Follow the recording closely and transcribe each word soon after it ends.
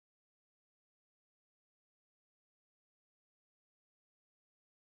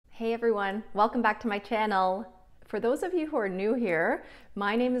Hey everyone, welcome back to my channel. For those of you who are new here,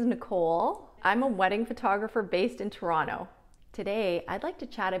 my name is Nicole. I'm a wedding photographer based in Toronto. Today, I'd like to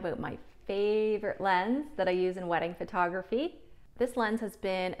chat about my favorite lens that I use in wedding photography. This lens has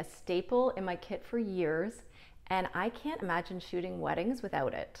been a staple in my kit for years, and I can't imagine shooting weddings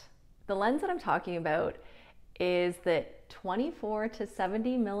without it. The lens that I'm talking about is the 24 to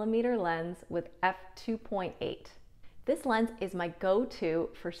 70 millimeter lens with f2.8. This lens is my go-to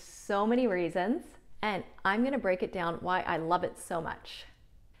for so many reasons, and I'm going to break it down why I love it so much.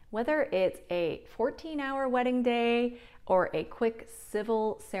 Whether it's a 14-hour wedding day or a quick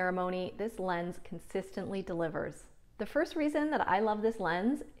civil ceremony, this lens consistently delivers. The first reason that I love this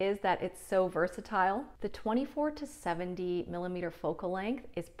lens is that it's so versatile. The 24 to 70 millimeter focal length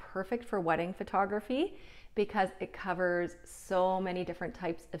is perfect for wedding photography because it covers so many different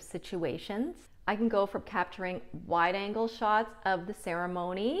types of situations. I can go from capturing wide angle shots of the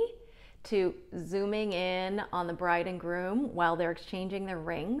ceremony to zooming in on the bride and groom while they're exchanging their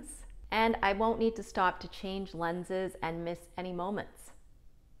rings. And I won't need to stop to change lenses and miss any moments.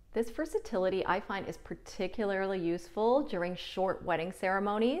 This versatility I find is particularly useful during short wedding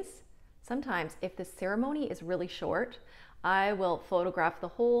ceremonies. Sometimes if the ceremony is really short, I will photograph the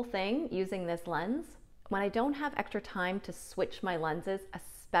whole thing using this lens. When I don't have extra time to switch my lenses,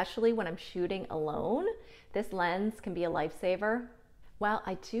 especially when I'm shooting alone, this lens can be a lifesaver. While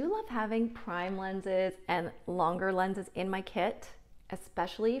I do love having prime lenses and longer lenses in my kit,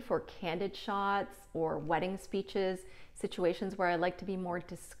 especially for candid shots or wedding speeches, situations where I like to be more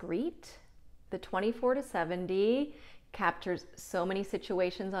discreet, the 24 to 70 captures so many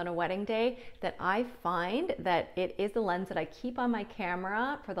situations on a wedding day that I find that it is the lens that I keep on my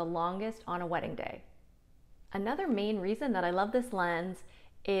camera for the longest on a wedding day. Another main reason that I love this lens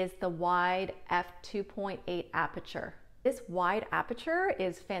is the wide f2.8 aperture. This wide aperture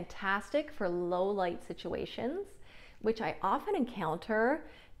is fantastic for low light situations, which I often encounter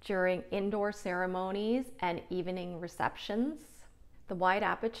during indoor ceremonies and evening receptions. The wide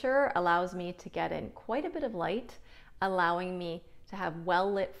aperture allows me to get in quite a bit of light, allowing me to have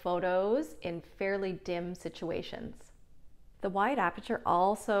well-lit photos in fairly dim situations. The wide aperture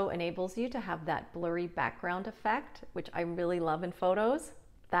also enables you to have that blurry background effect, which I really love in photos.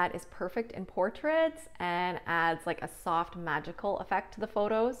 That is perfect in portraits and adds like a soft magical effect to the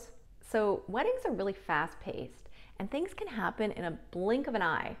photos. So weddings are really fast-paced and things can happen in a blink of an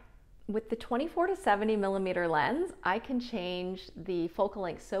eye. With the 24 to 70 millimeter lens, I can change the focal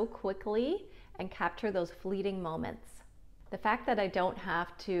length so quickly and capture those fleeting moments. The fact that I don't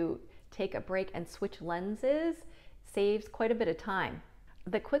have to take a break and switch lenses saves quite a bit of time.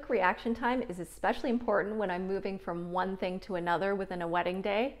 The quick reaction time is especially important when I'm moving from one thing to another within a wedding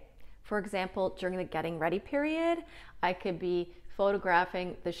day. For example, during the getting ready period, I could be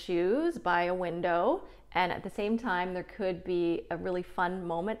photographing the shoes by a window, and at the same time there could be a really fun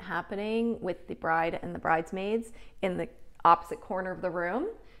moment happening with the bride and the bridesmaids in the opposite corner of the room.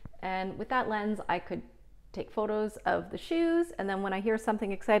 And with that lens, I could take photos of the shoes, and then when I hear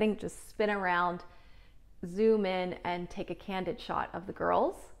something exciting, just spin around, zoom in, and take a candid shot of the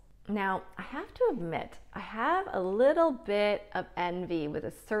girls. Now, I have to admit, I have a little bit of envy with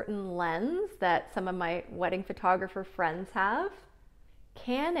a certain lens that some of my wedding photographer friends have.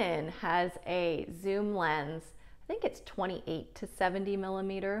 Canon has a zoom lens, I think it's 28 to 70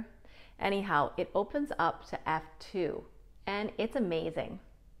 millimeter. Anyhow, it opens up to f2, and it's amazing.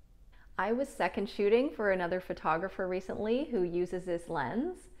 I was second shooting for another photographer recently who uses this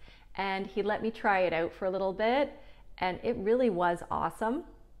lens, and he let me try it out for a little bit, and it really was awesome.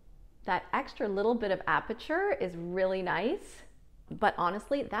 That extra little bit of aperture is really nice, but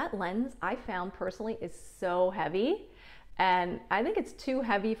honestly, that lens I found personally is so heavy, and I think it's too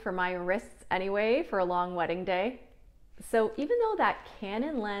heavy for my wrists anyway for a long wedding day. So even though that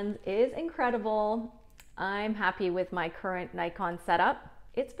Canon lens is incredible, I'm happy with my current Nikon setup.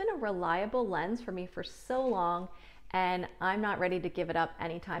 It's been a reliable lens for me for so long, and I'm not ready to give it up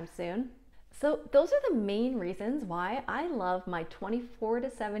anytime soon. So those are the main reasons why I love my 24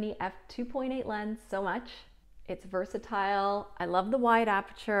 to 70 f2.8 lens so much. It's versatile, I love the wide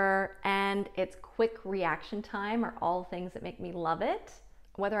aperture, and its quick reaction time are all things that make me love it.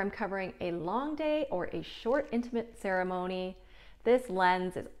 Whether I'm covering a long day or a short intimate ceremony, this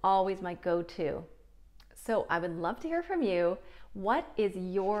lens is always my go-to. So I would love to hear from you. What is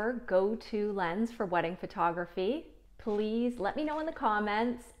your go-to lens for wedding photography? Please let me know in the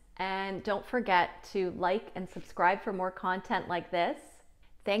comments, and don't forget to like and subscribe for more content like this.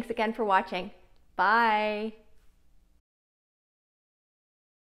 Thanks again for watching. Bye.